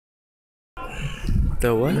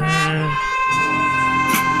The what?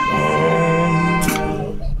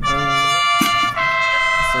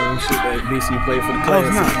 Same shit that BC played for the Oh,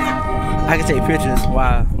 class. no. I can take pictures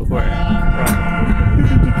while recording.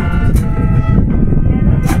 Right.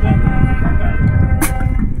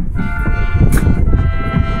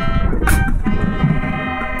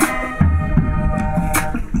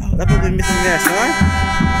 That book been missing there, son.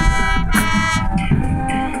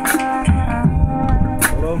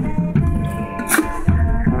 Hello?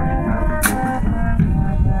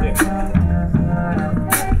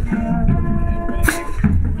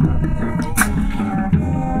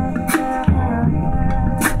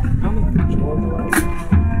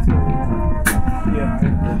 Yeah.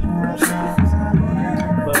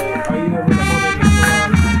 But are you ever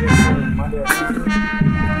the Monday or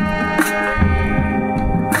Tuesday?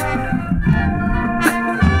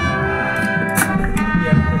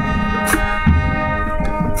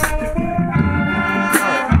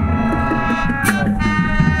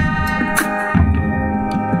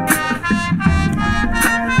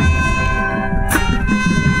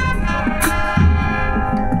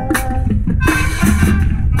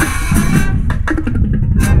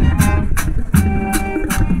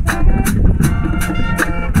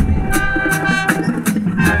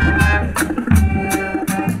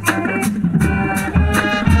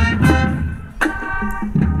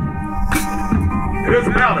 This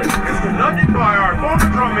ballad is conducted by our former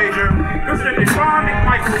drum major, Mr. Deshaun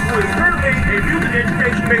McMichael, who is currently a music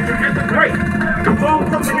education major at the great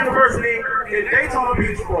Bethune-Cookman University in Daytona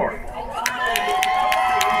Beach, Florida.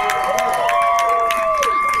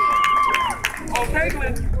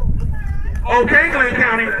 Okay, Glenn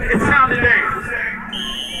County, it's time to dance.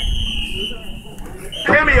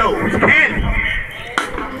 Cameos, Candy.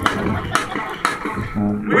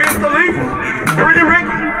 Wiz Khalifa, Pretty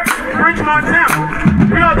Ricky, French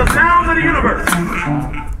Montana. We are the sounds of the universe.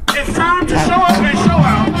 It's time to show up and show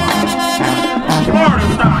out.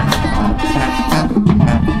 Florida style.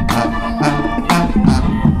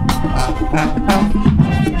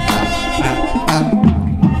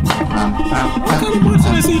 What kind of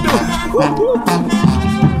motion is he doing?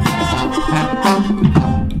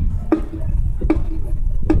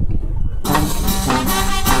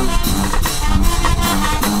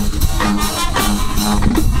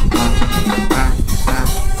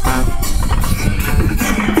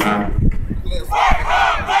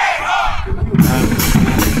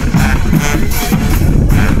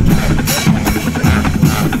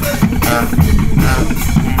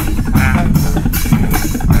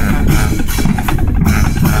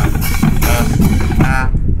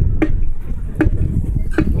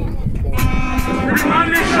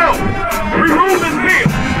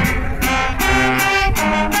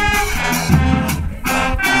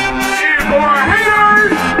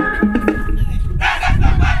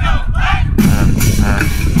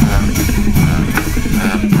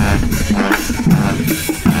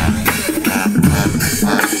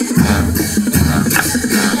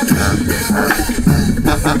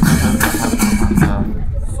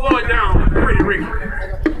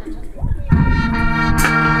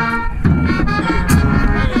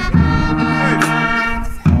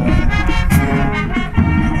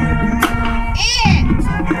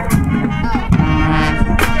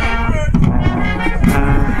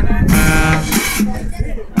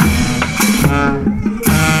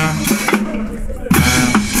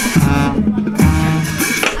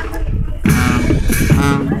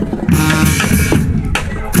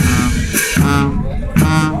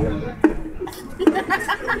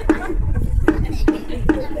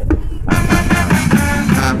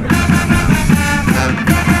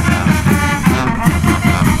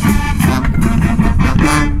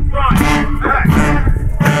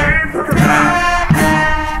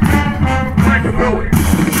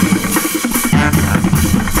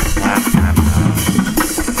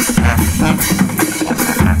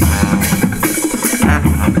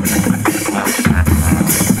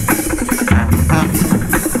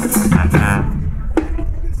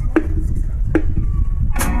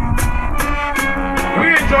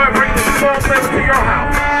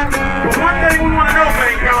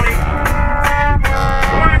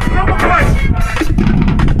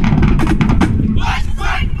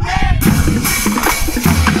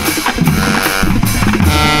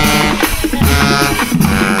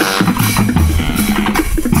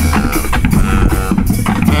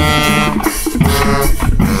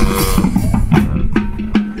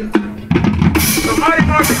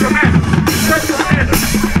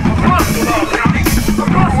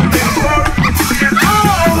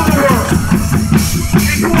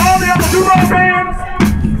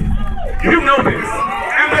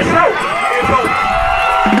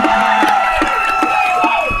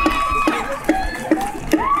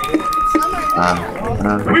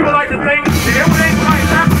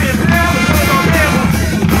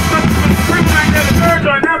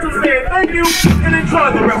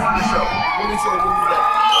 Enjoy the rest of the show.